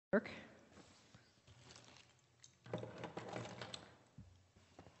Work.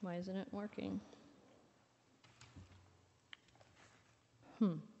 Why isn't it working?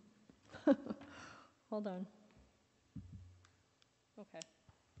 Hold on. Okay.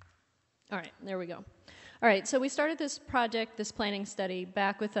 All right, there we go. All right, so we started this project, this planning study,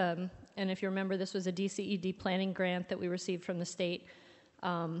 back with, and if you remember, this was a DCED planning grant that we received from the state,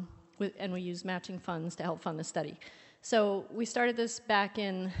 and we used matching funds to help fund the study. So we started this back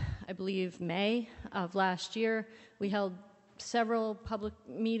in, I believe, May of last year. We held several public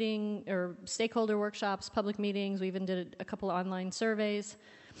meeting or stakeholder workshops, public meetings. We even did a couple of online surveys.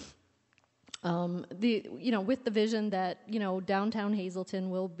 With the vision that, downtown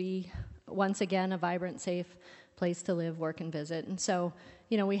Hazleton will be once again a vibrant, safe place to live, work, and visit. And so,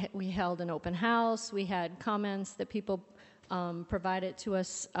 we held an open house. We had comments that people provided to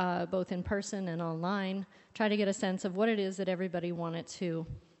us both in person and online, try to get a sense of what it is that everybody wanted to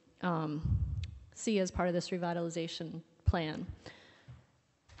see as part of this revitalization plan.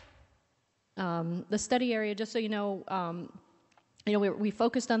 The study area, just so you know, we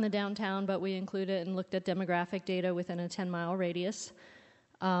focused on the downtown, but we included and looked at demographic data within a 10-mile radius.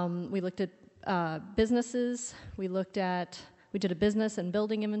 We looked at businesses. We did a business and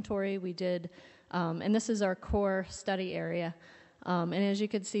building inventory. We did, and this is our core study area. And as you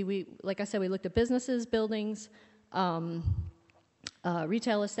can see, like I said, we looked at businesses, buildings,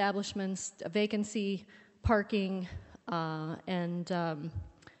 retail establishments, vacancy, parking, and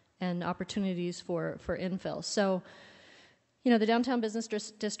opportunities for infill. So, the downtown business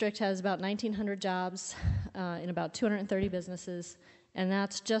district has about 1,900 jobs in about 230 businesses, and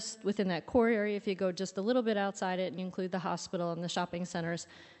that's just within that core area. If you go just a little bit outside it and you include the hospital and the shopping centers,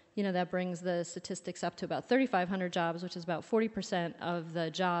 that brings the statistics up to about 3,500 jobs, which is about 40% of the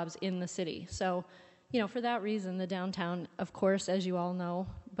jobs in the city. So, for that reason, the downtown, of course, as you all know,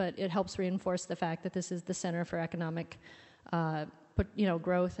 but it helps reinforce the fact that this is the center for economic,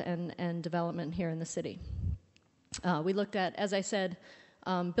 growth and development here in the city. We looked at, as I said,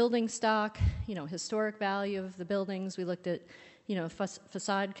 building stock, historic value of the buildings. We looked at,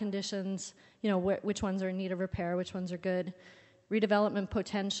 facade conditions, which ones are in need of repair, which ones are good. Redevelopment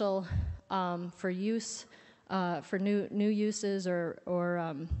potential for use, for new uses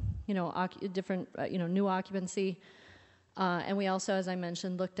or different, new occupancy. And we also, as I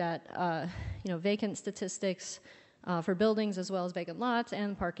mentioned, looked at, vacant statistics for buildings as well as vacant lots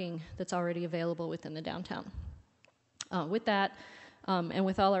and parking that's already available within the downtown. With that, and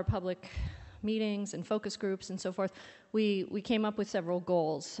with all our public meetings and focus groups and so forth, we came up with several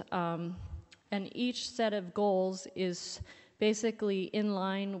goals. And each set of goals is basically in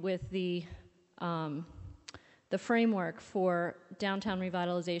line with the framework for downtown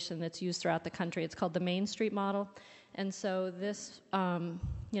revitalization that's used throughout the country. It's called the Main Street model. And so this,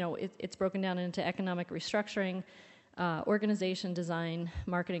 it's broken down into economic restructuring, organization, design,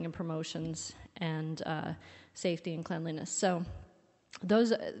 marketing and promotions, and safety and cleanliness. So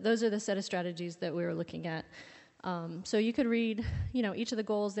those are the set of strategies that we were looking at. So you could read, each of the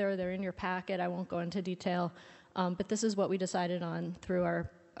goals there. They're in your packet. I won't go into detail, but this is what we decided on through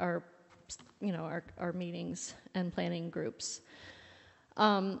our meetings and planning groups.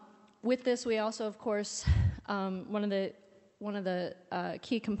 With this, we also, of course, one of the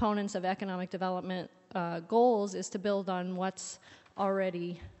key components of economic development goals is to build on what's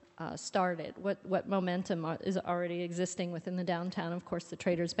already started, what momentum is already existing within the downtown. Of course, the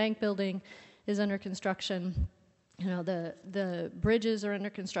Traders Bank building is under construction. The bridges are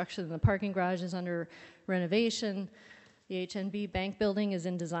under construction. The parking garage is under renovation. The H&B Bank building is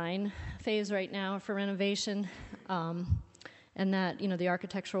in design phase right now for renovation, and that the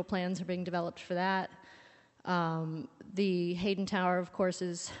architectural plans are being developed for that. The Hayden Tower, of course,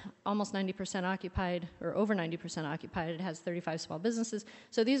 is almost 90% occupied, or over 90% occupied. It has 35 small businesses.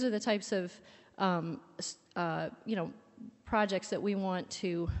 So these are the types of, projects that we want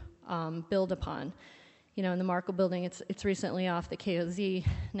to build upon. In the Markle building, it's recently off the KOZ,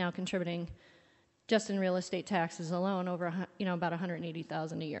 now contributing just in real estate taxes alone over, about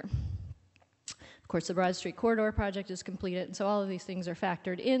 $180,000 a year. Of course, the Broad Street Corridor project is completed, and so all of these things are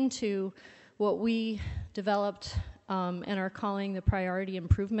factored into what we developed and are calling the priority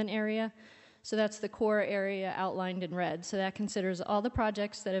improvement area. So that's the core area outlined in red. So that considers all the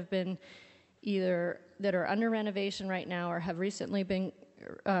projects that have been that are under renovation right now or have recently been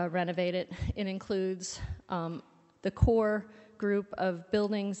renovated. It includes the core group of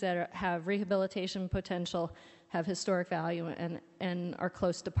buildings that have rehabilitation potential, have historic value, and are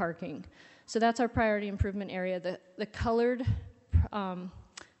close to parking. So that's our priority improvement area. The colored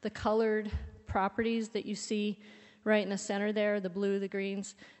properties that you see right in the center there, the blue, the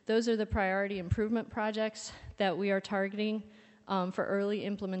greens, those are the priority improvement projects that we are targeting for early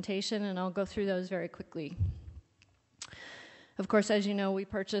implementation, and I'll go through those very quickly. Of course, as you know,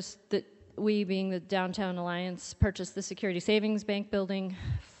 we being the Downtown Alliance, purchased the Security Savings Bank building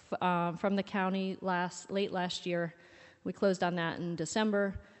from the county late last year. We closed on that in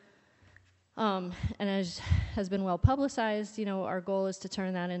December. And as has been well publicized, our goal is to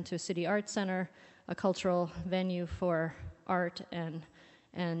turn that into a city arts center, a cultural venue for art and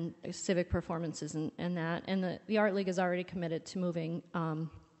civic performances and that. And the Art League is already committed to moving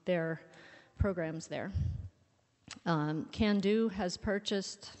their programs there. Can Do has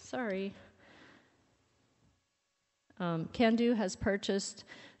purchased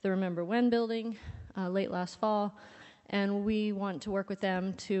the Remember When building late last fall, and we want to work with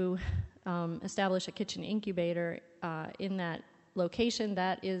them to establish a kitchen incubator in that location.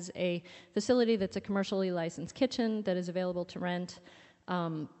 That is a facility that's a commercially licensed kitchen that is available to rent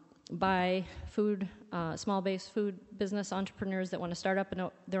by small-based food business entrepreneurs that want to start up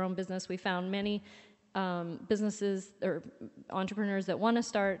their own business. We found many businesses or entrepreneurs that want to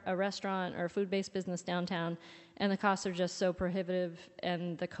start a restaurant or a food-based business downtown, and the costs are just so prohibitive,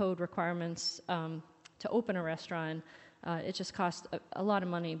 and the code requirements to open a restaurant, it just costs a lot of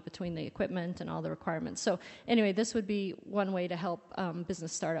money between the equipment and all the requirements. So anyway, this would be one way to help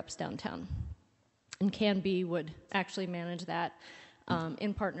business startups downtown. And Can Be would actually manage that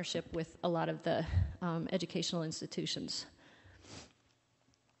in partnership with a lot of the educational institutions.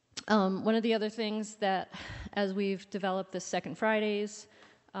 One of the other things that, as we've developed the Second Fridays,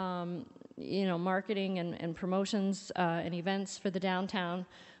 marketing and promotions and events for the downtown,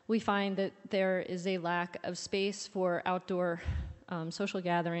 we find that there is a lack of space for outdoor social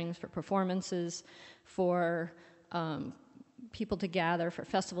gatherings, for performances, for people to gather, for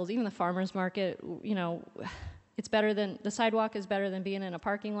festivals, even the farmers market. The sidewalk is better than being in a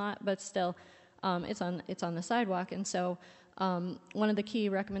parking lot, but still, it's on the sidewalk. And so one of the key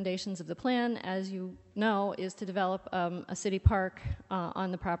recommendations of the plan, as you know, is to develop a city park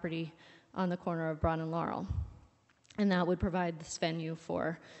on the property on the corner of Broad and Laurel. And that would provide this venue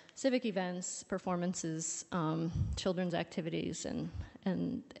for civic events, performances, children's activities, and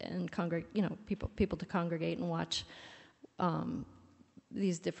people to congregate and watch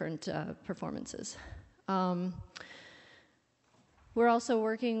these different performances. We're also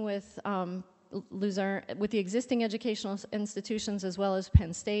working with Luzerne, with the existing educational institutions as well as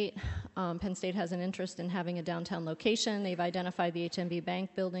Penn State. Penn State has an interest in having a downtown location. They've identified the HMB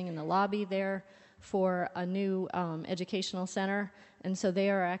Bank building and the lobby there for a new educational center, and so they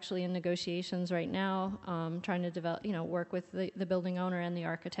are actually in negotiations right now, trying to develop, work with the building owner and the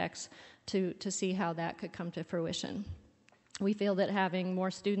architects to see how that could come to fruition. We feel that having more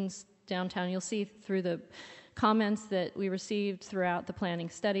students downtown, you'll see through the comments that we received throughout the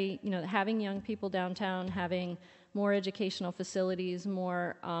planning study, having young people downtown, having more educational facilities,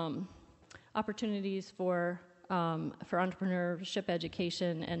 more opportunities for entrepreneurship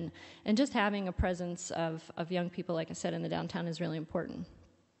education, and just having a presence of young people, like I said, in the downtown is really important.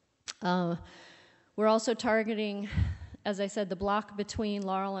 We're also targeting, as I said, the block between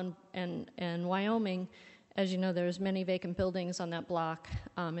Laurel and Wyoming. As you know, there's many vacant buildings on that block.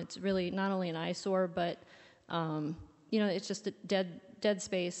 It's really not only an eyesore, but it's just a dead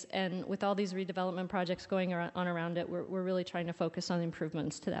space. And with all these redevelopment projects going on around it, we're really trying to focus on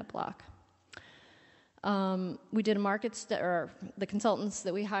improvements to that block. We did the consultants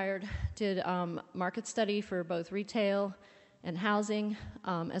that we hired did market study for both retail and housing.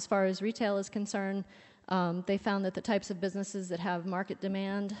 As far as retail is concerned, they found that the types of businesses that have market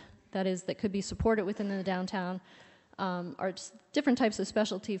demand, that could be supported within the downtown, are just different types of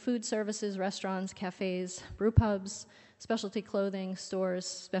specialty food services, restaurants, cafes, brew pubs, specialty clothing stores,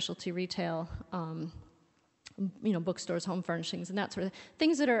 specialty retail, bookstores, home furnishings, and that sort of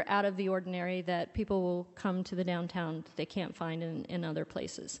things that are out of the ordinary that people will come to the downtown that they can't find in other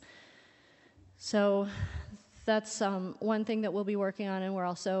places. So that's one thing that we'll be working on, and we're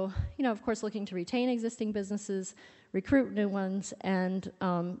also, of course, looking to retain existing businesses, recruit new ones, and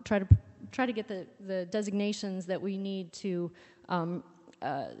try to get the designations that we need to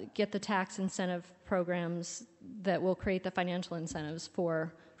get the tax incentive programs that will create the financial incentives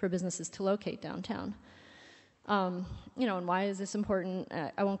for businesses to locate downtown. And why is this important?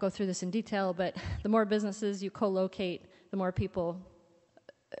 I won't go through this in detail, but the more businesses you co-locate, the more people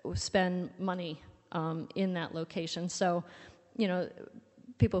spend money in that location. So,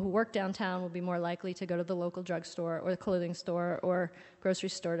 people who work downtown will be more likely to go to the local drugstore or the clothing store or grocery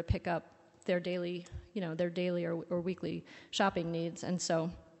store to pick up their daily or weekly shopping needs. And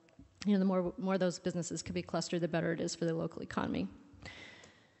so the more those businesses could be clustered, the better it is for the local economy.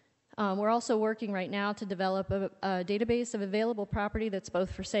 We're also working right now to develop a database of available property that's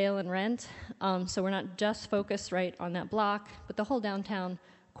both for sale and rent. So we're not just focused right on that block, but the whole downtown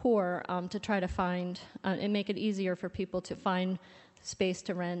core to try to find and make it easier for people to find space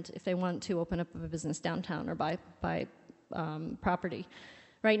to rent if they want to open up a business downtown or buy property.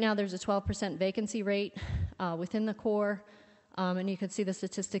 Right now there's a 12% vacancy rate within the core, and you can see the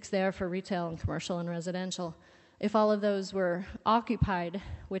statistics there for retail and commercial and residential. If all of those were occupied,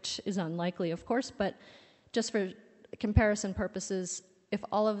 which is unlikely, of course, but just for comparison purposes, if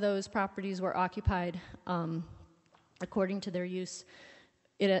all of those properties were occupied according to their use,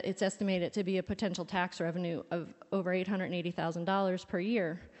 it's estimated to be a potential tax revenue of over $880,000 per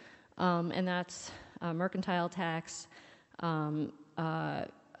year, and that's mercantile tax,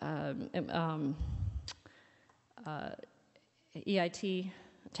 EIT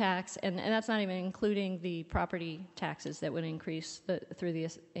tax, and that's not even including the property taxes that would increase through the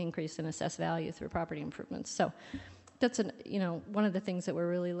increase in assessed value through property improvements. So that's one of the things that we're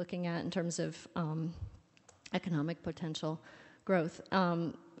really looking at in terms of economic potential growth.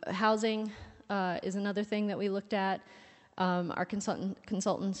 Housing is another thing that we looked at. Our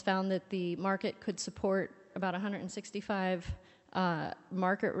consultants found that the market could support about 165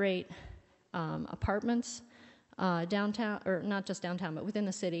 market rate apartments downtown, or not just downtown, but within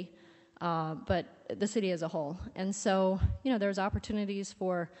the city, but the city as a whole. And so, there's opportunities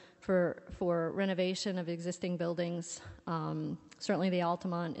for renovation of existing buildings. Certainly the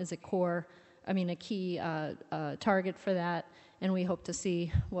Altamont is a key target for that, and we hope to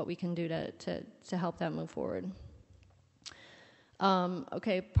see what we can do to help that move forward.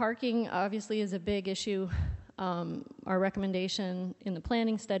 Parking obviously is a big issue. Our recommendation in the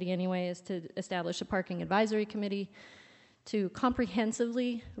planning study anyway is to establish a parking advisory committee to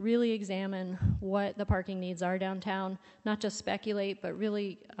comprehensively really examine what the parking needs are downtown, not just speculate, but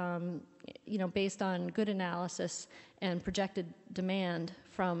really, based on good analysis and projected demand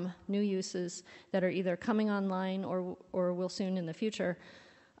from new uses that are either coming online or will soon in the future,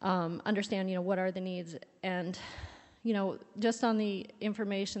 understand, what are the needs. And, just on the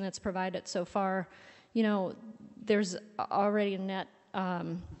information that's provided so far, there's already a net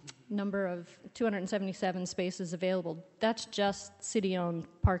number of 277 spaces available. That's just city-owned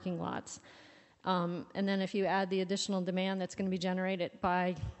parking lots. And then if you add the additional demand that's going to be generated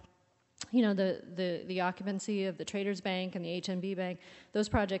by, the occupancy of the Traders Bank and the HNB Bank, those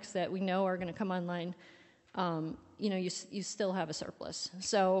projects that we know are going to come online, you still have a surplus.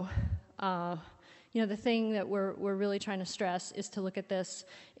 So, the thing that we're really trying to stress is to look at this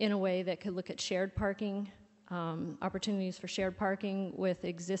in a way that could look at shared parking, opportunities for shared parking with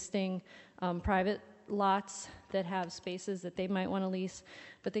existing private lots that have spaces that they might want to lease.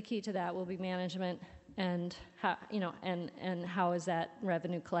 But the key to that will be management and how, and how is that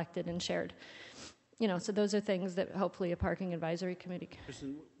revenue collected and shared. So those are things that hopefully a parking advisory committee.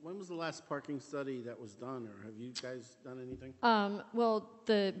 Kristen, when was the last parking study that was done, or have you guys done anything? Well,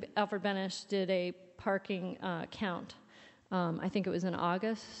 the Alfred Benish did a parking count. I think it was in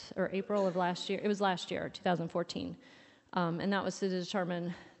August or April of last year. It was last year, 2014. And that was to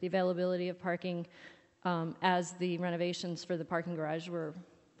determine the availability of parking as the renovations for the parking garage were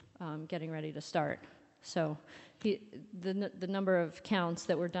getting ready to start. So the number of counts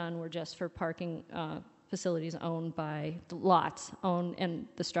that were done were just for parking facilities owned by lots owned and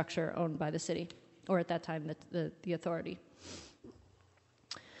the structure owned by the city, or at that time the authority.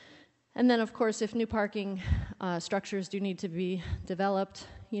 And then, of course, if new parking structures do need to be developed,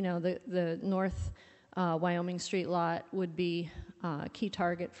 the North Wyoming Street lot would be a key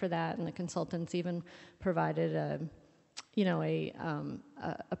target for that, and the consultants even provided a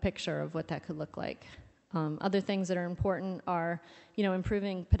picture of what that could look like. Other things that are important are,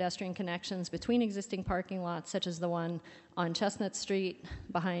 improving pedestrian connections between existing parking lots, such as the one on Chestnut Street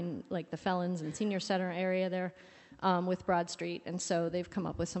behind, the Felons and Senior Center area there, with Broad Street. And so they've come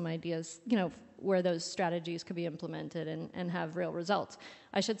up with some ideas, where those strategies could be implemented and have real results.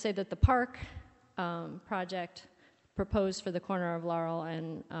 I should say that the park project proposed for the corner of Laurel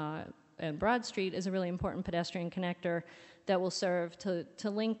and Broad Street is a really important pedestrian connector that will serve to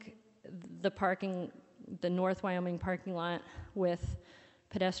link the North Wyoming parking lot with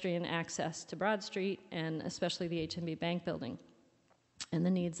pedestrian access to Broad Street, and especially the HNB Bank building and the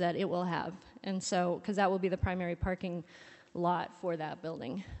needs that it will have. And so, because that will be the primary parking lot for that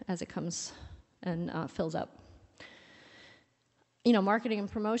building as it comes and fills up. Marketing and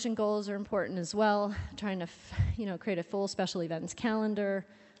promotion goals are important as well, trying to, create a full special events calendar,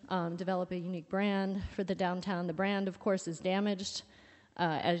 develop a unique brand for the downtown. The brand, of course, is damaged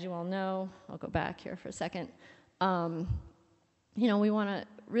As you all know, I'll go back here for a second. We want to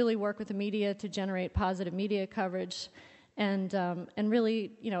really work with the media to generate positive media coverage, and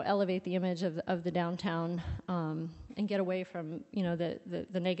really, elevate the image of the downtown, and get away from,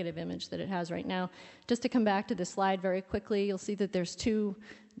 the negative image that it has right now. Just to come back to the slide very quickly, you'll see that there's 2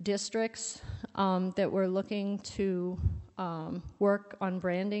 districts that we're looking to work on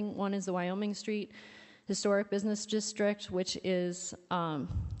branding. One is the Wyoming Street Historic Business District, which is,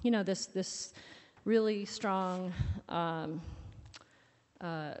 this really strong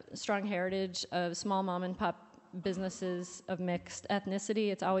heritage of small mom and pop businesses of mixed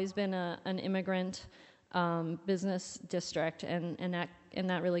ethnicity. It's always been an immigrant business district, and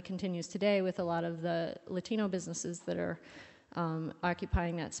that really continues today with a lot of the Latino businesses that are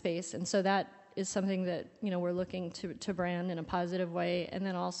occupying that space. And so that is something that we're looking to brand in a positive way. And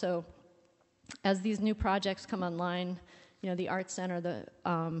then also, as these new projects come online, the Arts Center,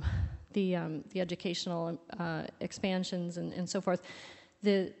 the educational expansions, and so forth,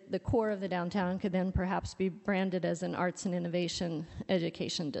 the core of the downtown could then perhaps be branded as an arts and innovation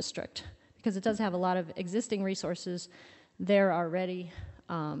education district, because it does have a lot of existing resources there already.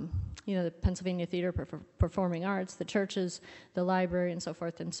 The Pennsylvania Theater for Performing Arts, the churches, the library, and so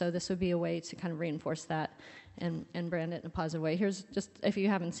forth. And so this would be a way to kind of reinforce that and brand it in a positive way. Here's just, if you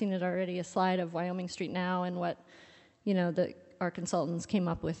haven't seen it already, a slide of Wyoming Street now and what, our consultants came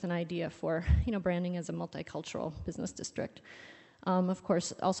up with an idea for, branding as a multicultural business district. Of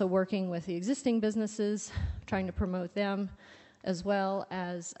course, also working with the existing businesses, trying to promote them, as well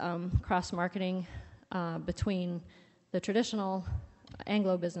as cross-marketing between the traditional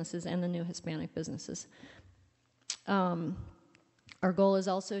Anglo businesses and the new Hispanic businesses. Our goal is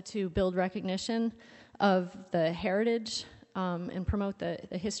also to build recognition of the heritage and promote the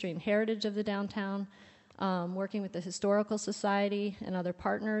history and heritage of the downtown. Working with the Historical Society and other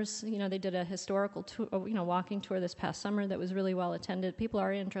partners. They did a historical tour, walking tour this past summer that was really well attended. People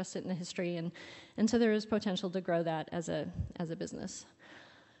are interested in the history, and so there is potential to grow that as a business.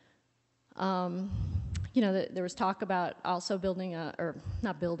 There was talk about also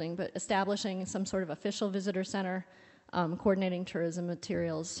establishing some sort of official visitor center, coordinating tourism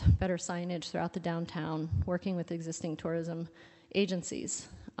materials, better signage throughout the downtown, working with existing tourism agencies.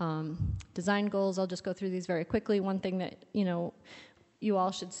 Design goals, I'll just go through these very quickly. One thing that, you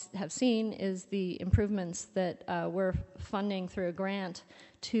all should have seen is the improvements that we're funding through a grant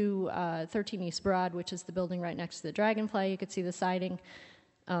to 13 East Broad, which is the building right next to the Dragonfly. You could see the siding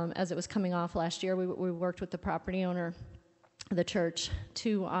as it was coming off last year. We worked with the property owner, the church,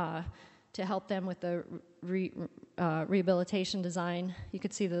 to help them with the rehabilitation design. You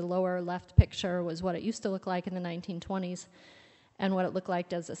could see the lower left picture was what it used to look like in the 1920s. And what it looked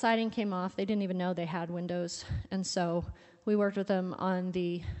like as the siding came off. They didn't even know they had windows. And so we worked with them on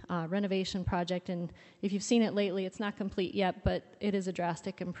the renovation project. And if you've seen it lately, it's not complete yet, but it is a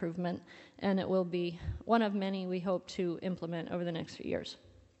drastic improvement. And it will be one of many we hope to implement over the next few years.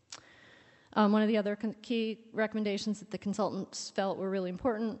 One of the other key recommendations that the consultants felt were really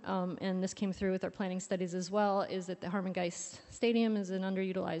important, and this came through with our planning studies as well, is that the Harmon Geist Stadium is an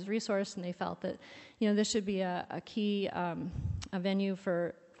underutilized resource, and they felt that this should be a key a venue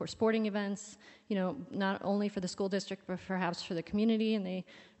for sporting events, not only for the school district, but perhaps for the community, and they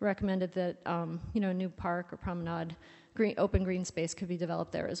recommended that a new park or promenade, open green space could be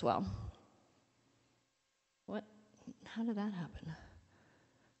developed there as well. How did that happen?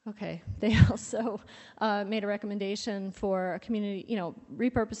 Okay, they also made a recommendation for a community,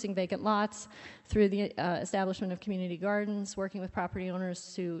 repurposing vacant lots through the establishment of community gardens, working with property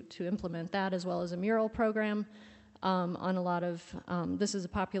owners to implement that, as well as a mural program on a lot of, this is a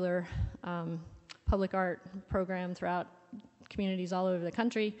popular public art program throughout communities all over the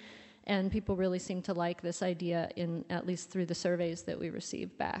country, and people really seem to like this idea, at least through the surveys that we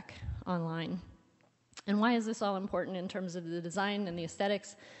received back online. And why is this all important in terms of the design and the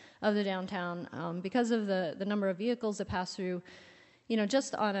aesthetics of the downtown? Because of the number of vehicles that pass through,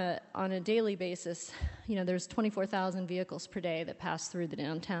 just on a daily basis, there's 24,000 vehicles per day that pass through the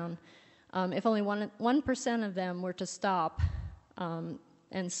downtown. If only 1% of them were to stop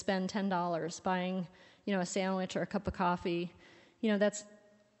and spend $10 buying, a sandwich or a cup of coffee, that's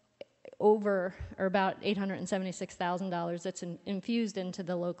over or about $876,000 that's infused into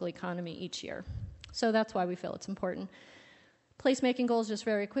the local economy each year. So that's why we feel it's important. Placemaking goals, just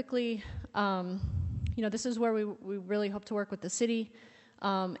very quickly. This is where we really hope to work with the city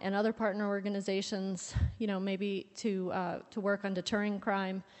and other partner organizations, maybe to work on deterring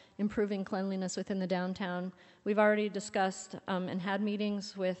crime, improving cleanliness within the downtown. We've already discussed and had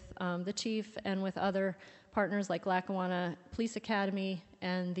meetings with the chief and with other partners like Lackawanna Police Academy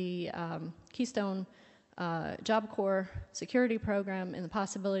and the Keystone Job Corps security program, and the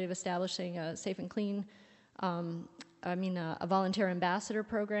possibility of establishing a safe and clean, a volunteer ambassador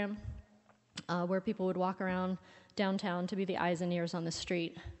program where people would walk around downtown to be the eyes and ears on the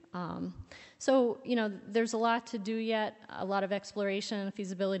street. So, there's a lot to do yet, a lot of exploration,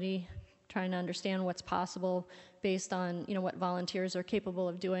 feasibility, trying to understand what's possible based on, what volunteers are capable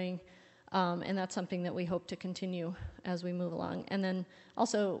of doing. And that's something that we hope to continue as we move along. And then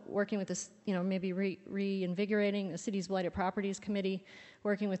also working with this, maybe reinvigorating the city's Blighted Properties Committee,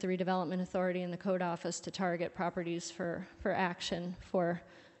 working with the Redevelopment Authority and the Code Office to target properties for action, for,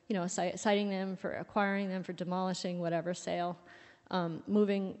 citing them, for acquiring them, for demolishing, whatever sale,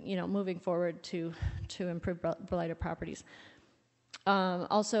 moving forward to improve blighted properties.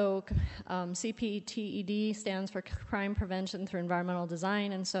 Also, CPTED stands for Crime Prevention Through Environmental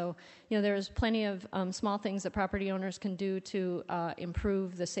Design, and so there's plenty of small things that property owners can do to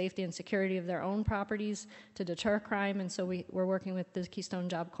improve the safety and security of their own properties to deter crime, and so we're working with the Keystone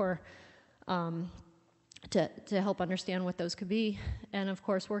Job Corps to help understand what those could be, and of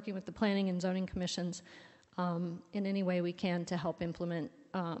course working with the planning and zoning commissions in any way we can to help implement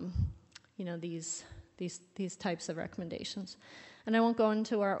these types of recommendations. And I won't go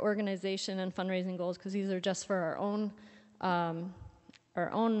into our organization and fundraising goals because these are just for our own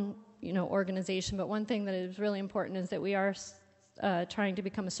organization. But one thing that is really important is that we are trying to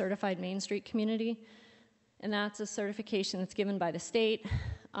become a certified Main Street community, and that's a certification that's given by the state.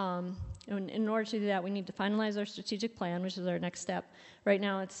 And in order to do that, we need to finalize our strategic plan, which is our next step. Right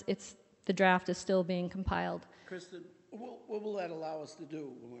now, it's the draft is still being compiled. Kristen, what will that allow us to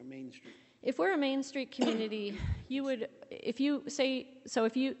do when we're Main Street? If we're a Main Street community, you would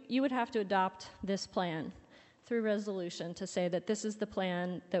have to adopt this plan through resolution to say that this is the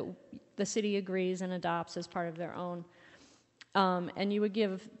plan that the city agrees and adopts as part of their own. And you would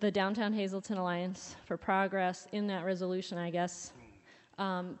give the Downtown Hazleton Alliance for Progress in that resolution, I guess,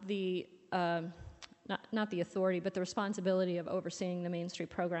 not the authority, but the responsibility of overseeing the Main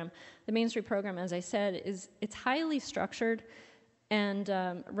Street program. The Main Street program, as I said, it's highly structured and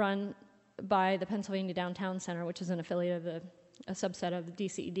run by the Pennsylvania Downtown Center, which is an affiliate of a subset of the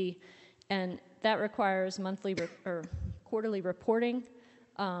DCED, and that requires monthly or quarterly reporting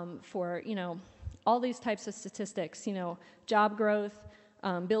for all these types of statistics, job growth,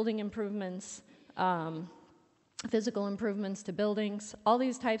 building improvements, physical improvements to buildings, all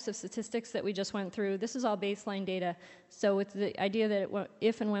these types of statistics that we just went through. This is all baseline data. So it's the idea that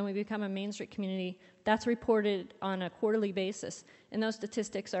if and when we become a Main Street community, that's reported on a quarterly basis. And those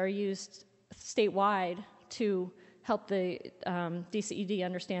statistics are used statewide to help the DCED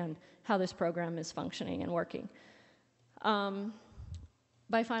understand how this program is functioning and working. By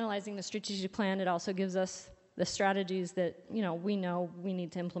finalizing the strategic plan, it also gives us the strategies that we know we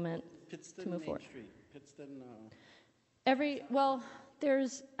need to implement to move forward. Pittston. I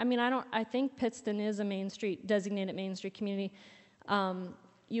think Pittston is a designated Main Street community.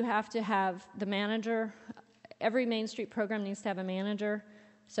 You have to have the manager. Every Main Street program needs to have a manager.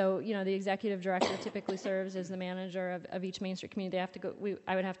 So, the executive director typically serves as the manager of each Main Street community. They have to go.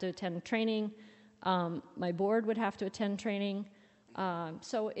 I would have to attend training. My board would have to attend training.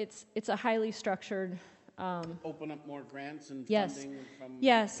 So it's a highly structured. Open up more grants and yes. funding from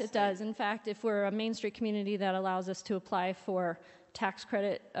Yes, it does. In fact, if we're a Main Street community, that allows us to apply for tax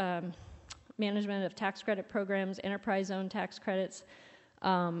credit, management of tax credit programs, enterprise zone tax credits,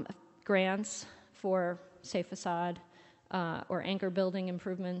 grants for safe facade or anchor building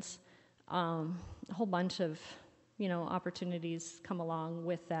improvements. A whole bunch of opportunities come along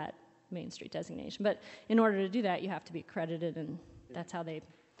with that Main Street designation. But in order to do that, you have to be accredited, and that's how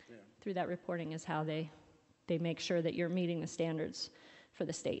through that reporting is how they make sure that you're meeting the standards for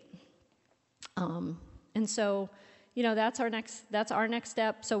the state. And so, that's our next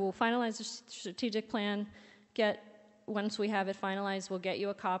step. So we'll finalize the strategic plan. Once we have it finalized, we'll get you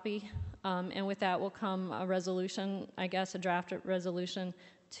a copy, and with that will come a resolution, I guess, a draft resolution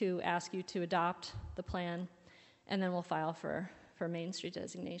to ask you to adopt the plan, and then we'll file for Main Street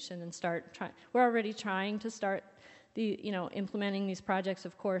designation and start trying. We're already trying to start implementing these projects,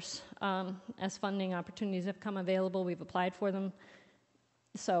 of course, as funding opportunities have come available. We've applied for them.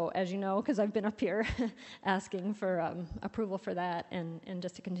 So, as you know, because I've been up here asking for approval for that, and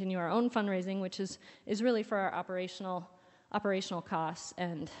just to continue our own fundraising, which is really for our operational costs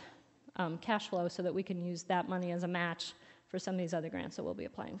and cash flow, so that we can use that money as a match for some of these other grants that we'll be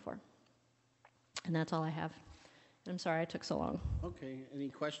applying for. And that's all I have. I'm sorry I took so long. Okay. Any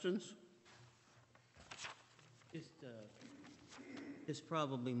questions? Just It's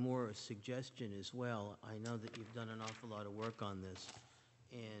probably more a suggestion as well. I know that you've done an awful lot of work on this,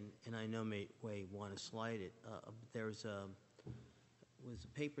 and I know may want to slide it. Was a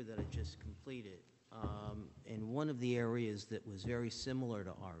paper that I just completed, and one of the areas that was very similar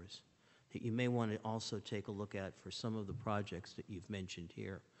to ours that you may want to also take a look at for some of the projects that you've mentioned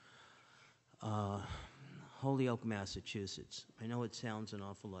here. Holyoke, Massachusetts. I know it sounds an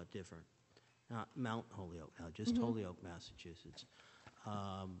awful lot different. Not Mount Holyoke now, just Holyoke, Massachusetts.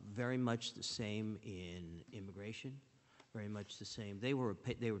 Very much the same in immigration, very much the same. They were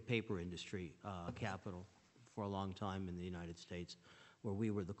paper industry capital for a long time in the United States, where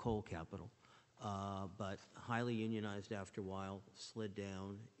we were the coal capital. But highly unionized after a while, slid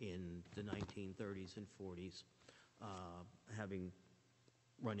down in the 1930s and 40s, having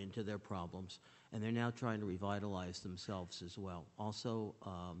run into their problems. And they're now trying to revitalize themselves as well. Also,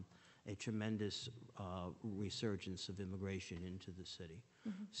 a tremendous resurgence of immigration into the city.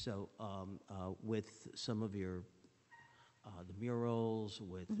 So with some of your, the murals,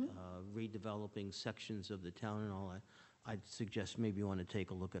 with redeveloping sections of the town and all that, I'd suggest maybe you want to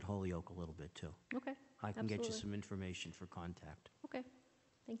take a look at Holyoke a little bit too. Okay. I can get you Absolutely. some information for contact. Okay.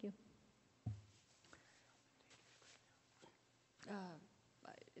 Thank you.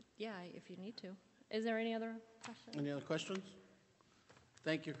 Yeah, if you need to. Is there any other questions? Any other questions?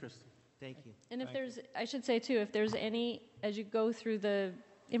 Thank you, Kristen. Thank you. And if Thank there's, I should say too, if there's any, as you go through the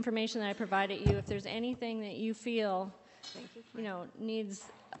information that I provided you, if there's anything that you feel, you know, needs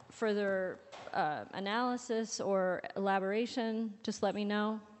further analysis or elaboration, just let me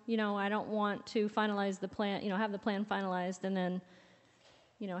know. You know, I don't want to finalize the plan, you know, have the plan finalized and then,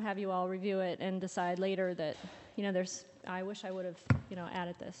 you know, have you all review it and decide later that, you know, I wish I would have, you know,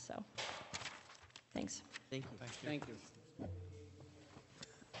 added this, so. Thanks. Thank you. Thank you.